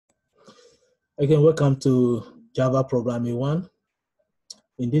Again, welcome to Java Programming 1.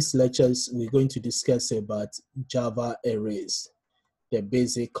 In this lectures, we're going to discuss about Java arrays, the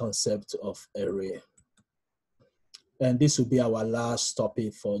basic concept of array. And this will be our last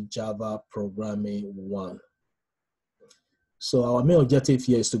topic for Java Programming 1. So our main objective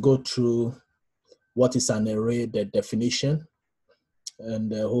here is to go through what is an array, the definition,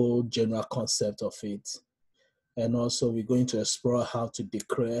 and the whole general concept of it. And also we're going to explore how to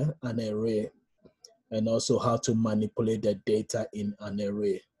declare an array and also how to manipulate the data in an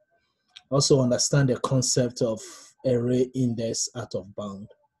array. Also understand the concept of array index out of bound.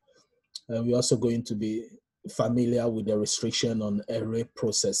 And we're also going to be familiar with the restriction on array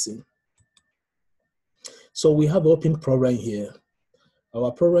processing. So we have an open problem here.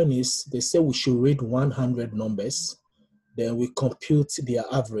 Our problem is, they say we should read 100 numbers, then we compute their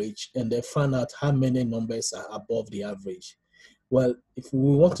average and then find out how many numbers are above the average. Well, if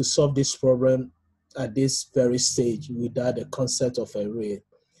we want to solve this problem at this very stage without the concept of array,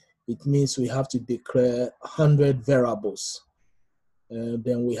 it means we have to declare 100 variables.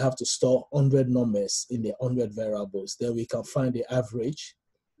 Then we have to store 100 numbers in the 100 variables. Then we can find the average.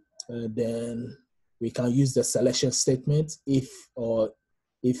 Then we can use the selection statement, if or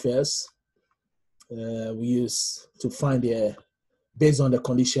if else. We use to find the, based on the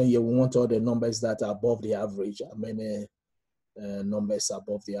condition here, we want all the numbers that are above the average, how many numbers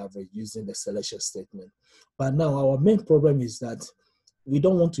above the average using the selection statement. But now our main problem is that we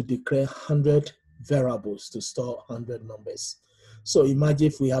don't want to declare 100 variables to store 100 numbers. So imagine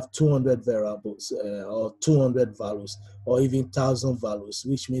if we have 200 variables or 200 values or even 1,000 values,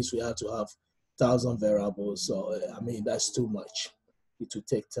 which means we have to have 1,000 variables. So that's too much. It will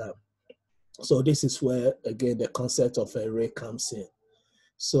take time. So this is where, again, the concept of array comes in.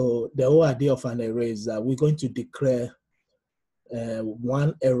 So the whole idea of an array is that we're going to declare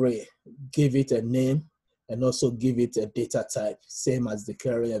one array, give it a name, and also give it a data type, same as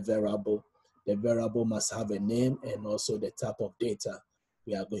declaring a variable. The variable must have a name and also the type of data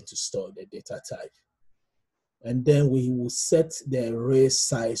we are going to store, the data type. And then we will set the array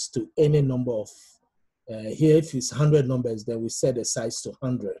size to any number of, here if it's 100 numbers, then we set the size to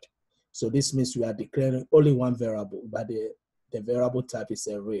 100. So this means we are declaring only one variable, but the variable type is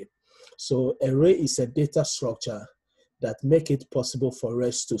array. So array is a data structure that make it possible for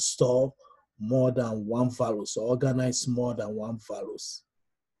us to store more than one value, so organize more than one values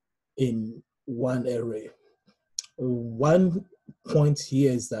in one array. One point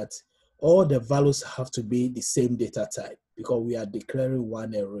here is that all the values have to be the same data type because we are declaring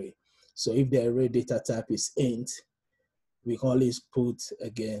one array. So if the array data type is int, we can always put,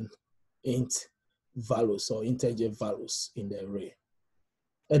 again, int values or integer values in the array.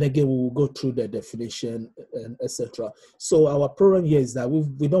 And again, we will go through the definition and etc. So our problem here is that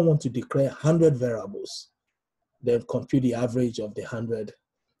we don't want to declare 100 variables, then compute the average of the 100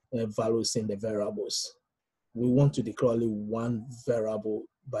 values in the variables. We want to declare only one variable,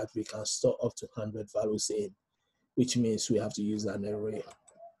 but we can store up to 100 values in, which means we have to use an array.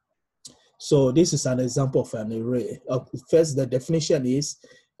 So this is an example of an array. First, the definition is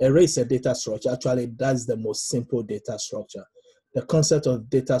array is a data structure. Actually, that's the most simple data structure. The concept of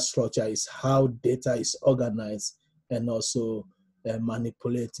data structure is how data is organized and also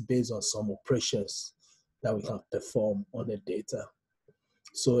manipulated based on some operations that we can perform on the data.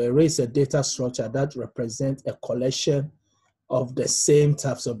 So array is a data structure that represents a collection of the same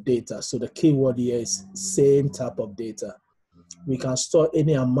types of data. So the keyword here is same type of data. We can store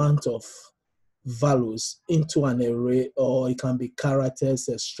any amount of values into an array, or it can be characters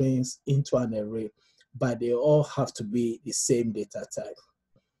and strings into an array, but they all have to be the same data type.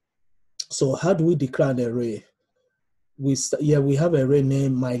 So how do we declare an array? We have an array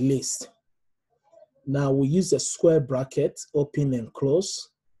named MyList. Now we use a square bracket, open and close,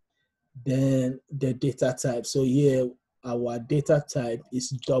 then the data type. So here our data type is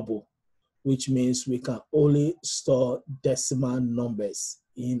double, which means we can only store decimal numbers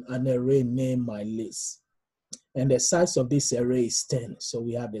in an array named MyList. And the size of this array is 10. So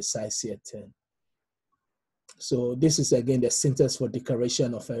we have the size here 10. So this is again the syntax for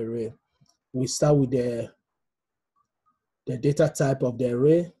declaration of array. We start with the data type of the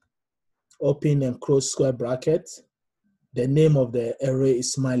array, open and close square bracket. The name of the array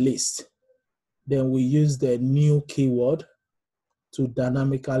is MyList. Then we use the new keyword to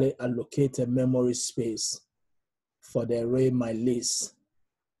dynamically allocate a memory space for the array MyList.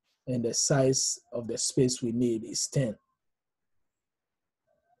 And the size of the space we need is 10.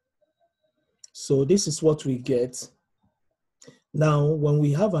 So this is what we get. Now, when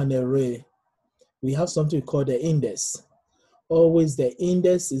we have an array, we have something called the index. Always the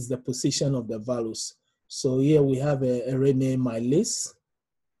index is the position of the values. So here we have a array name mylist.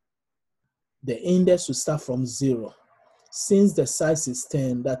 The index will start from 0. Since the size is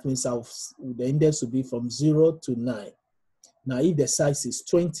 10, that means the index will be from 0 to 9. Now, if the size is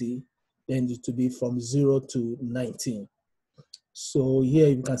 20, then it will be from 0 to 19. So here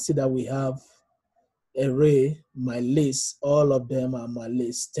you can see that we have array, mylist, all of them are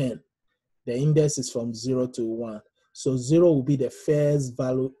mylist 10. The index is from 0 to 1. So 0 will be the first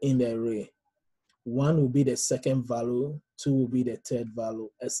value in the array. 1 will be the second value, 2 will be the third value,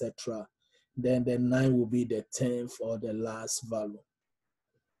 etc. Then the 9 will be the 10th or the last value.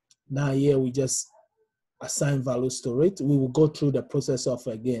 Now here we just assign values to it. We will go through the process of,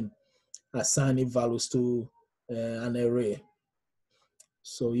 again, assigning values to an array.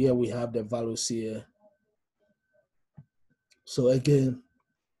 So here we have the values here. So again,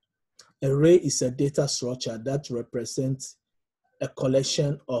 array is a data structure that represents a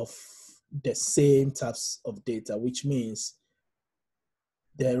collection of the same types of data, which means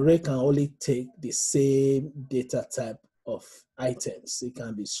the array can only take the same data type of items. It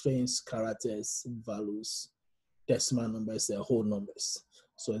can be strings, characters, values, decimal numbers, and whole numbers.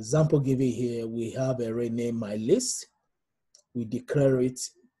 So example given here, we have an array named mylist. We declare it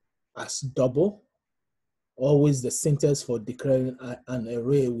as double. Always the syntax for declaring an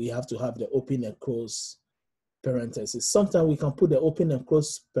array, we have to have the open and close parentheses. Sometimes we can put the open and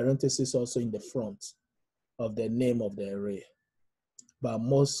close parentheses also in the front of the name of the array. But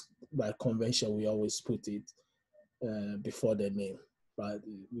most, by convention, we always put it before the name, but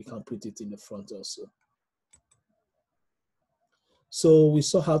we can put it in the front also. So we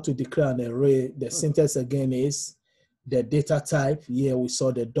saw how to declare an array. The syntax again is the data type. Here we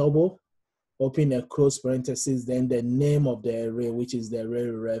saw the double, open and close parentheses, then the name of the array, which is the array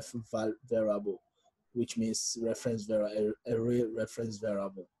ref variable, which means array reference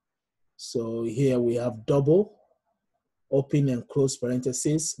variable. So here we have double, open and close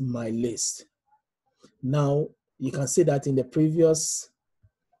parentheses, mylist. Now you can see that in the previous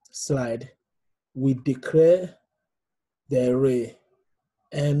slide, we declare the array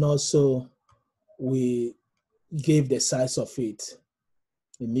and also we gave the size of it,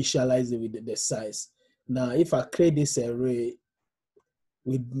 initialize it with the size. Now, if I create this array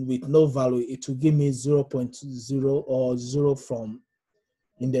with no value, it will give me 0.0 or 0 from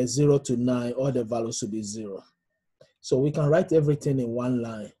in the 0 to 9, all the values will be 0. So we can write everything in one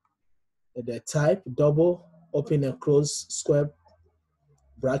line. The type, double, open and close square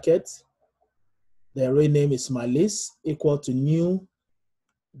bracket. The array name is mylist, equal to new.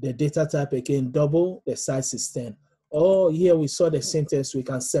 The data type again, double, the size is 10. Oh, here we saw the syntax, we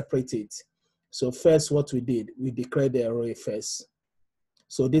can separate it. So first what we did, we declared the array first.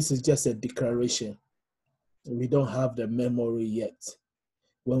 So this is just a declaration. We don't have the memory yet.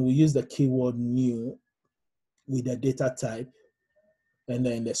 When we use the keyword new with the data type, and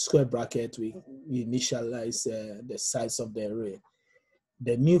then in the square bracket, we initialize the size of the array.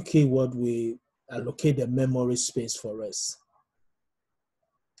 The new keyword, we allocate the memory space for us.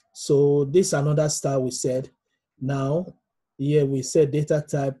 So this is another style we said. Now, here we said data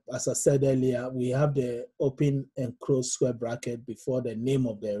type, as I said earlier, we have the open and close square bracket before the name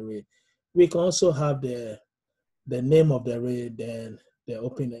of the array. We can also have the name of the array, then the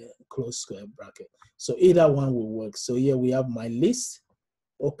open and close square bracket. So either one will work. So here we have mylist,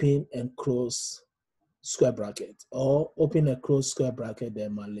 open and close square bracket, or open and close square bracket,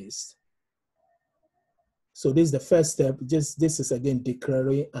 then mylist. So this is the first step. This is again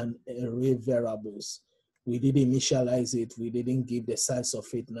declaring an array variables. We didn't initialize it. We didn't give the size of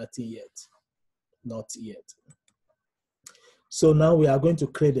it, nothing yet. Not yet. So now we are going to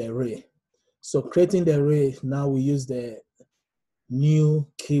create the array. So creating the array, now we use the new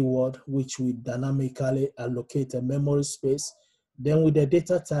keyword, which we dynamically allocate a memory space. Then with the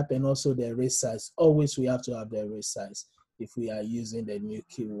data type and also the array size, always we have to have the array size if we are using the new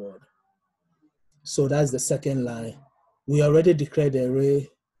keyword. So that's the second line. We already declared the array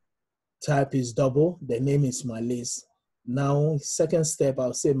type is double, the name is mylist. Now, second step,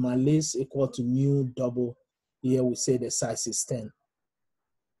 I'll say mylist equal to new double. Here we say the size is 10.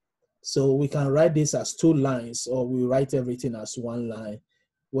 So we can write this as 2 lines, or we write everything as 1 line,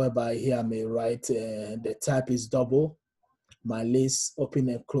 whereby here I may write the type is double, mylist, open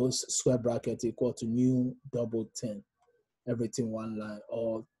and close square bracket equal to new double 10. Everything 1 line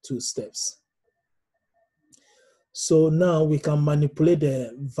or 2 steps. So now we can manipulate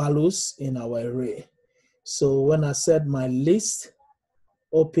the values in our array. So when I said mylist,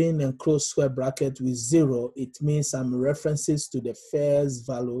 open and close square bracket with 0, it means I'm references to the first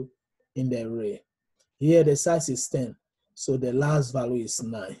value in the array. Here the size is 10. So the last value is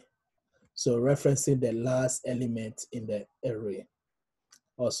 9. So referencing the last element in the array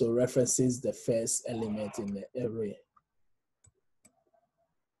also references the first element in the array.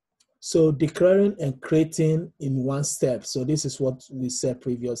 So declaring and creating in one step. So this is what we said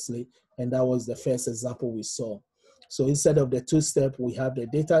previously, and that was the first example we saw. So instead of the two-step, we have the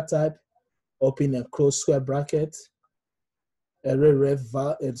data type, open and close square bracket, array ref,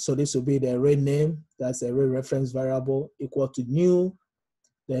 so this will be the array name, that's array reference variable, equal to new,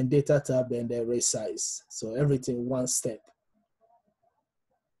 then data type, then the array size. So everything one step.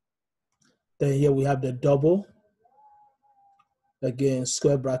 Then here we have the double. Again,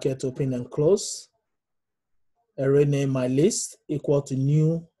 square bracket, open and close. Array name my list equal to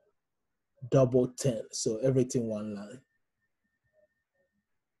new double 10. So everything one line.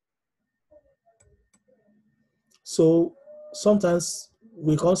 So sometimes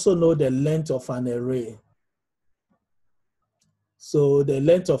we can also know the length of an array. So the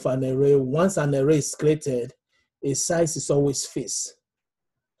length of an array, once an array is created, its size is always fixed.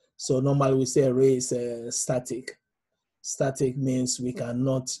 So normally we say array is static. Static means we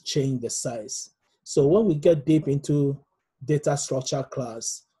cannot change the size. So when we get deep into data structure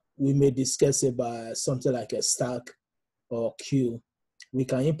class, we may discuss it by something like a stack or queue. We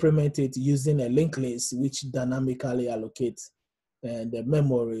can implement it using a linked list, which dynamically allocates the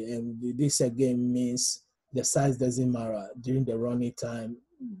memory. And this again means the size doesn't matter. During the running time,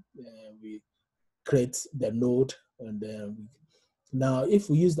 we create the node. And then now, if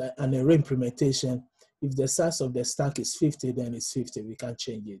we use an array implementation, if the size of the stack is 50, then it's 50. We can't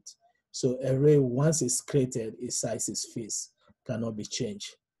change it. So array, once it's created, its size is fixed, cannot be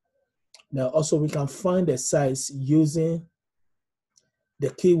changed. Now, also we can find the size using the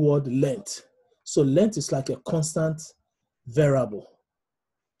keyword length. So length is like a constant variable.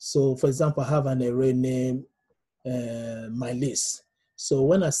 So for example, I have an array name, my list. So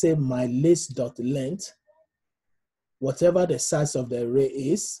when I say my list.length, whatever the size of the array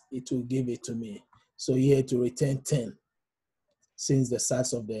is, it will give it to me. So here to return 10. Since the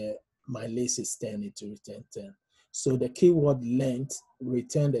size of my list is 10, it will return 10. So the keyword length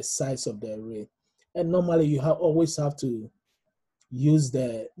return the size of the array. And normally you always have to use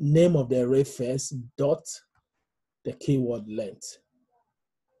the name of the array first, dot the keyword length.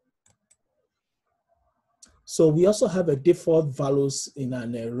 So we also have a default values in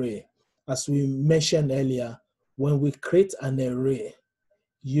an array. As we mentioned earlier, when we create an array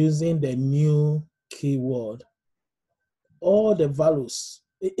using the new keyword, all the values,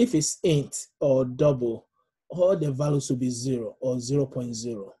 if it's int or double, all the values will be 0 or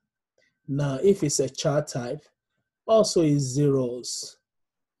 0.0. Now, if it's a char type, also is zeros.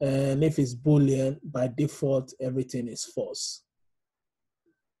 And if it's Boolean, by default, everything is false.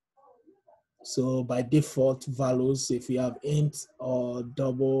 So by default values, if you have int or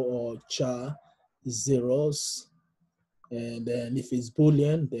double or char, zeros. And then if it's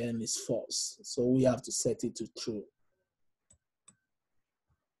Boolean, then it's false. So we have to set it to true.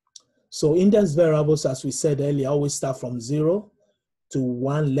 So index variables, as we said earlier, always start from 0 to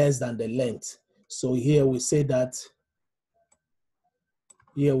 1 less than the length. So here we say that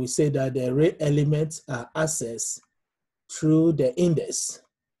the array elements are accessed through the index.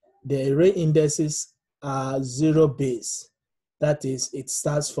 The array indexes are 0 base. That is, it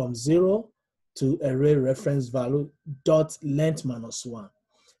starts from 0 to array reference value dot length minus 1.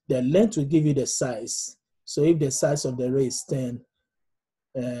 The length will give you the size. So if the size of the array is 10,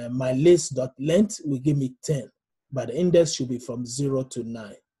 my list dot length will give me 10, but the index should be from 0 to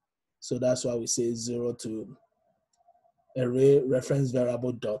 9. So that's why we say 0 to array reference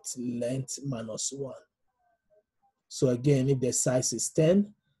variable dot length minus 1. So again, if the size is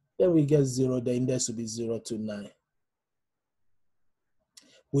 10, then we get 0, the index will be 0 to 9.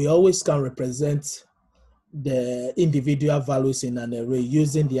 We always can represent the individual values in an array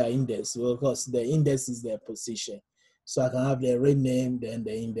using their index, because the index is their position. So I can have the array name, then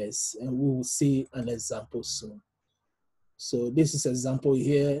the index, and we will see an example soon. So this is an example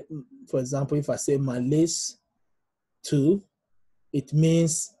here. For example, if I say my list 2, it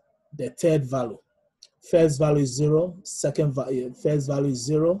means the third value. First value is 0, first value is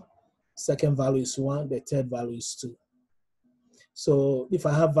 0, second value is 1, the third value is 2. So if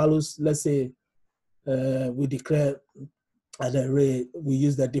I have values, let's say we declare an array, we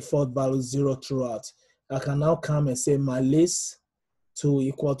use the default value 0 throughout. I can now come and say my list 2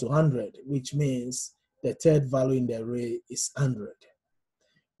 equal to 100, which means the third value in the array is 100.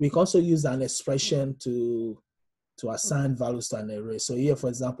 We can also use an expression to assign values to an array. So here, for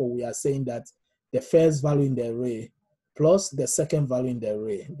example, we are saying that the first value in the array plus the second value in the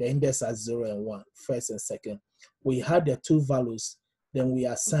array. The index are 0 and 1, first and second. We had the two values, then we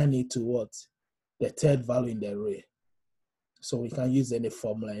assign it to what? The third value in the array. So we can use any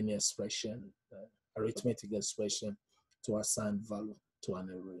formula, any expression, arithmetic expression to assign value to an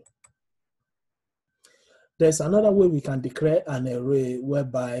array. There's another way we can declare an array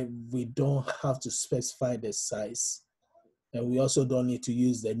whereby we don't have to specify the size, and we also don't need to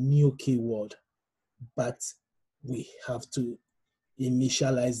use the new keyword, but we have to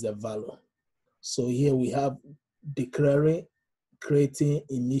initialize the value. So here we have declaring, creating,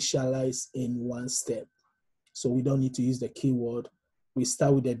 initialize in one step. So we don't need to use the keyword. We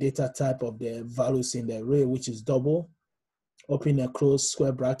start with the data type of the values in the array, which is double, open and close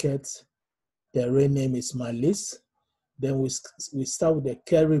square bracket. The array name is my list. Then we start with the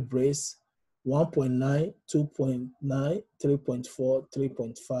curly brace, 1.9, 2.9, 3.4,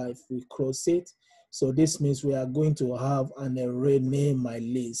 3.5. We close it. So this means we are going to have an array name my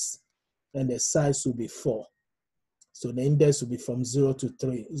list, and the size will be 4. So the index will be from 0 to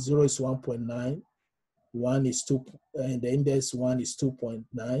 3. 0 is 1.9, 1 is 2, and the index 1 is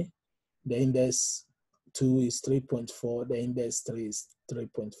 2.9. The index 2 is 3.4. The index 3 is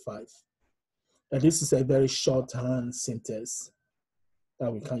 3.5. And this is a very shorthand syntax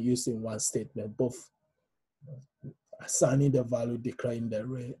that we can use in one statement, both assigning the value, declaring the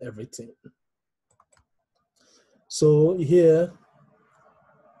array, everything. So here,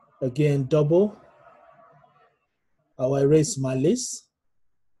 again, double. Our array is my list.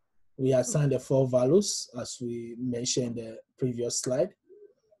 We assign the 4 values as we mentioned in the previous slide.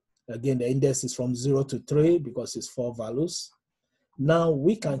 Again, the index is from 0 to 3 because it's 4 values. Now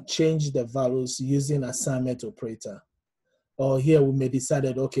we can change the values using assignment operator. Or here we may decide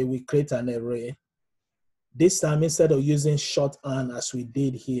that, okay, we create an array. This time, instead of using shorthand as we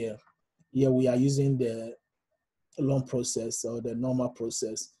did here we are using the long process or the normal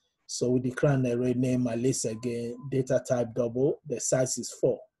process. So we declare an array name my list again, data type double, the size is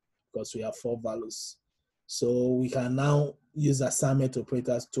 4 because we have 4 values. So we can now use assignment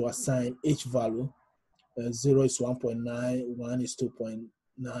operators to assign each value. 0 is 1.9, 1 is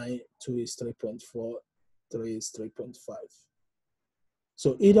 2.9, 2 is 3.4, 3 is 3.5.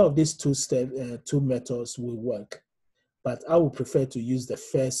 So either of these two methods will work, but I would prefer to use the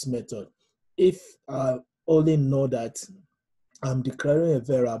first method. If I only know that I'm declaring a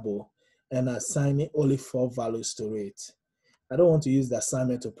variable and assigning only 4 values to it, I don't want to use the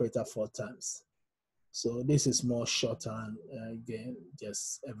assignment operator 4 times. So this is more shorthand, again,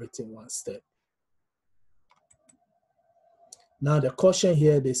 just everything one step. Now the caution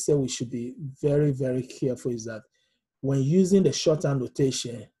here, they say we should be very, very careful is that when using the shorthand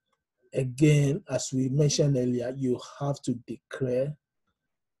notation, again, as we mentioned earlier, you have to declare,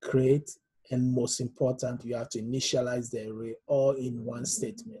 create, and most important, you have to initialize the array all in one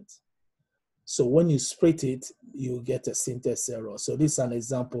statement. So when you split it, you get a syntax error. So this is an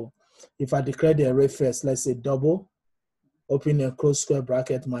example. If I declare the array first, let's say double, open and close square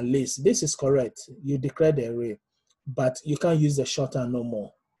bracket, my list. This is correct. You declare the array, but you can't use the shorthand no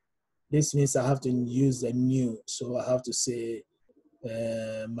more. This means I have to use a new. So I have to say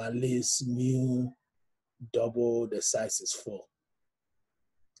my list new double, the size is 4.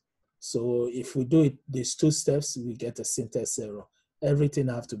 So if we do it, these 2 steps, we get a syntax error. Everything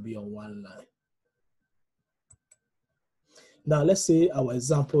have to be on one line. Now let's see our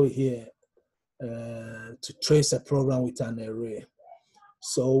example here to trace a program with an array.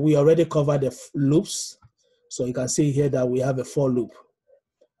 So we already covered the loops. So you can see here that we have a for loop.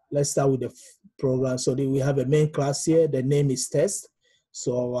 Let's start with the program. So we have a main class here. The name is test.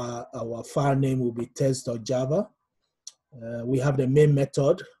 So our file name will be test.java. We have the main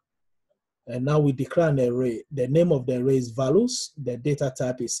method. And now we declare an array. The name of the array is values. The data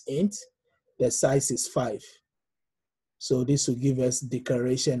type is int. The size is 5. So this will give us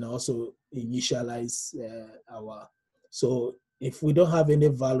declaration, also initialize our. So if we don't have any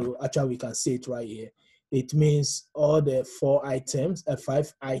value, actually we can see it right here. It means all the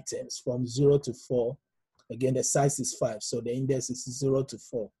 5 items from 0 to 4. Again, the size is 5. So the index is 0 to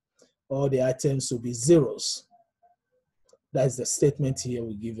 4. All the items will be zeros. That's the statement here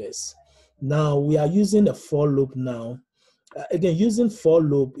will give us. Now we are using a for loop now. Again, using for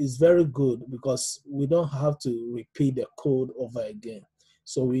loop is very good because we don't have to repeat the code over again.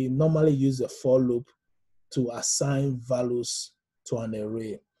 So we normally use a for loop to assign values to an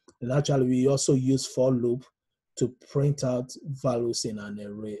array. And actually we also use for loop to print out values in an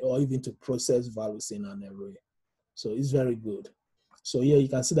array or even to process values in an array. So it's very good. So here you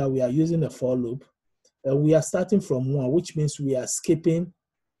can see that we are using a for loop. We are starting from 1, which means we are skipping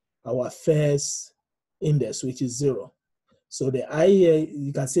our first index, which is 0. So the I here,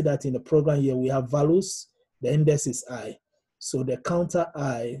 you can see that in the program here, we have values, the index is I. So the counter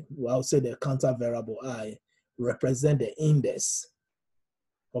I, well, I'll say the counter variable I, represent the index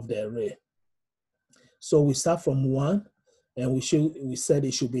of the array. So we start from 1, and we said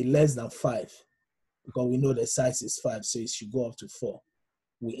it should be less than 5, because we know the size is 5, so it should go up to 4.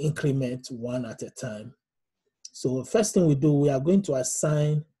 We increment 1 at a time. So the first thing we do, we are going to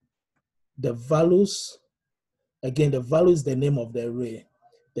assign the values. Again, the value is the name of the array.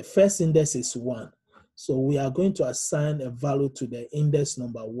 The first index is 1. So we are going to assign a value to the index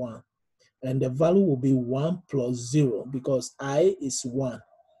number 1. And the value will be 1 plus 0, because I is 1,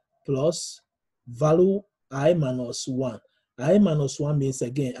 plus value I minus 1. I minus 1 means,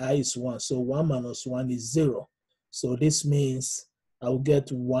 again, I is 1. So 1 minus 1 is 0. So this means I will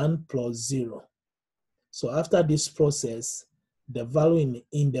get 1 plus 0. So after this process, the value in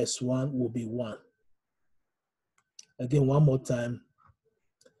index 1 will be 1. Again, one more time.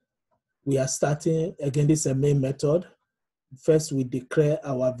 We are starting, again, this is a main method. First, we declare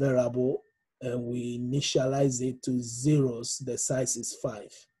our variable and we initialize it to zeros. The size is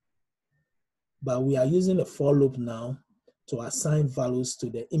 5. But we are using a for loop now to assign values to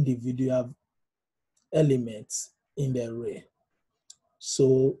the individual elements in the array.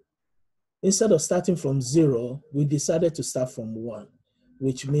 So instead of starting from 0, we decided to start from 1,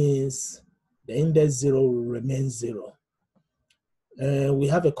 which means the index 0 will remain 0. We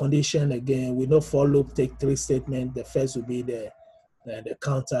have a condition again. We know for loop take 3 statements. The first will be the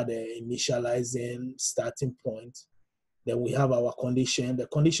counter, the initializing starting point. Then we have our condition. The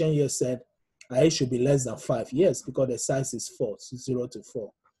condition here said I should be less than 5. Yes, because the size is 4, so 0 to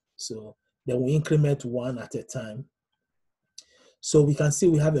 4. So then we increment 1 at a time. So we can see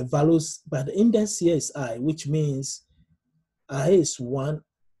we have a values, but the index here is I, which means I is 1.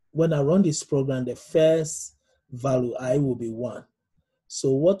 When I run this program, the first value I will be 1.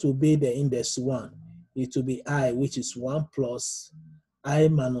 So what will be the index 1? It will be I, which is 1 plus I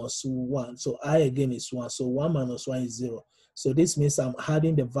minus 1. So I again is 1. So 1 minus 1 is 0. So this means I'm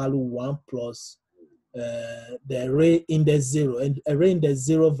adding the value 1 plus the array index 0. And array index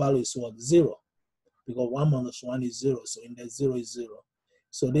 0 value is what? 0. Because 1 minus 1 is 0. So index 0 is 0.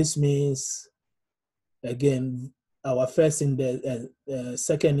 So this means, again, our first index,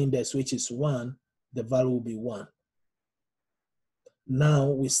 second index, which is 1, the value will be 1. Now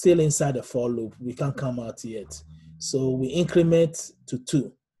we're still inside the for loop. We can't come out yet. So we increment to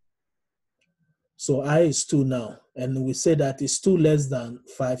 2. So I is 2 now. And we say that it's 2 less than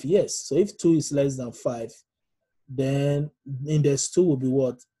 5. Yes. So if 2 is less than 5, then index 2 will be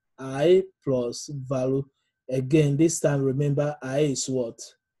what? I plus value. Again, this time, remember, I is what?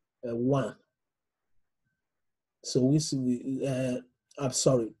 1. So I'm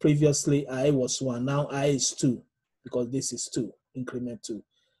sorry, previously I was 1. Now I is 2, because this is 2. Increment 2.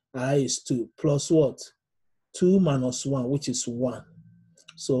 I is 2 plus what? 2 minus 1, which is 1.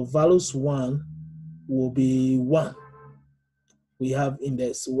 So values 1 will be 1. We have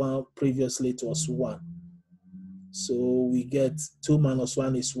index 1, previously it was 1. So we get 2 minus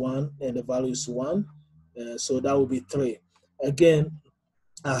 1 is 1, and the value is 1. So that will be 3. Again,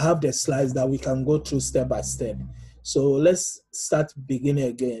 I have the slides that we can go through step by step. So let's start beginning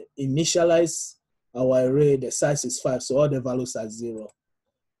again. Initialize our array, the size is 5, so all the values are 0.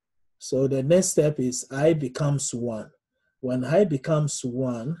 So the next step is I becomes 1. When I becomes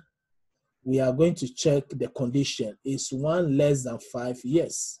 1, we are going to check the condition. Is 1 less than 5?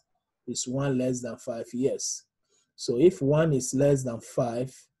 Yes. Is 1 less than 5? Yes. So if 1 is less than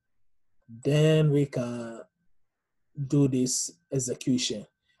 5, then we can do this execution.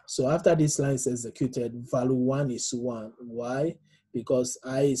 So after this line is executed, value 1 is 1. Why? Because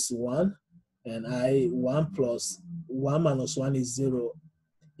I is 1, and I 1 plus 1 minus 1 is 0.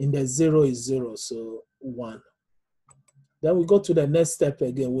 Index 0 is 0, so 1. Then we go to the next step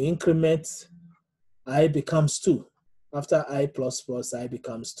again. We increment, I becomes 2. After I plus plus, I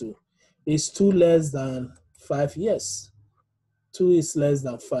becomes 2. Is 2 less than 5? Yes. 2 is less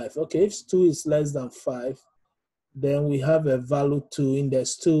than 5. Okay, if 2 is less than 5, then we have a value 2.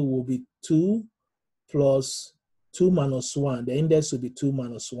 Index 2 will be 2 plus 2 minus 1. The index will be 2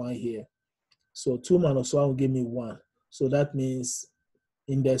 minus 1 here. So 2 minus 1 will give me 1. So that means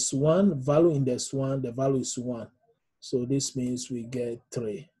index 1, value index 1, the value is 1. So this means we get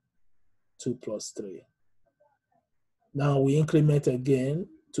 3. 2 plus 3. Now we increment again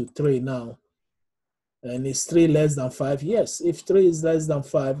to 3 now. And is 3 less than 5? Yes. If 3 is less than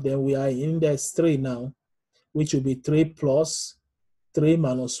 5, then we are in index 3 now, which will be 3 plus 3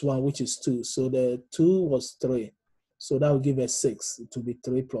 minus 1, which is 2. So the 2 was 3. So that will give us 6. It will be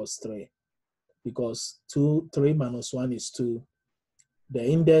 3 plus 3. because 3 minus 1 is 2. The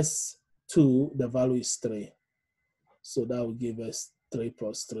index 2, the value is 3. So that will give us 3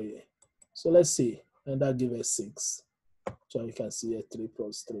 plus 3. So let's see, and that gives us 6. So we can see here 3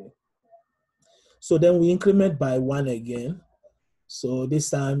 plus 3. So then we increment by 1 again. So this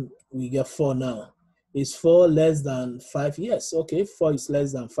time we get 4 now. Is 4 less than 5? Yes, okay, 4 is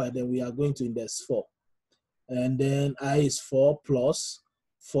less than 5. Then we are going to index 4. And then I is 4 plus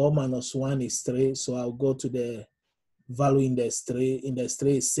 4 minus 1 is 3. So I'll go to the value index 3. Index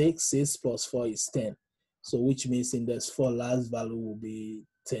 3 is 6. 6 plus 4 is 10. So which means index 4 last value will be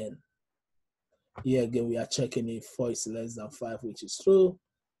 10. Here again, we are checking if 4 is less than 5, which is true.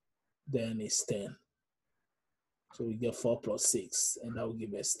 Then it's 10. So we get 4 plus 6, and that will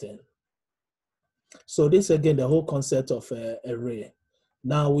give us 10. So this again, the whole concept of array.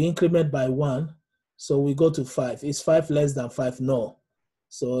 Now we increment by 1. So we go to 5. Is 5 less than 5? No.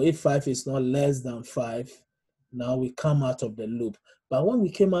 So if 5 is not less than 5, now we come out of the loop. But when we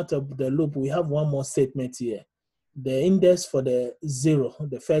came out of the loop, we have one more statement here. The index for the 0,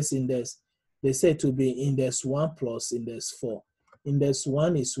 the first index, they say to be index 1 plus index 4. Index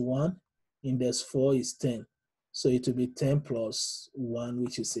 1 is 1. Index 4 is 10. So it will be 10 plus 1,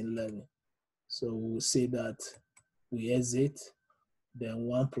 which is 11. So we'll say that we exit, then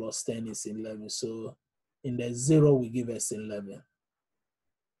 1 plus 10 is 11. So in the 0, we give us 11.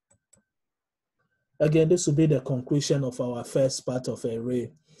 Again, this will be the conclusion of our first part of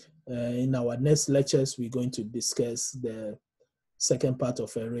array. In our next lectures, we're going to discuss the second part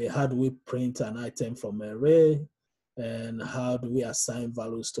of array. How do we print an item from array? And how do we assign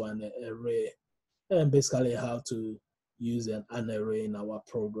values to an array? And basically how to use an array in our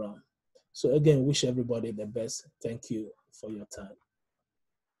program. So again, wish everybody the best. Thank you for your time.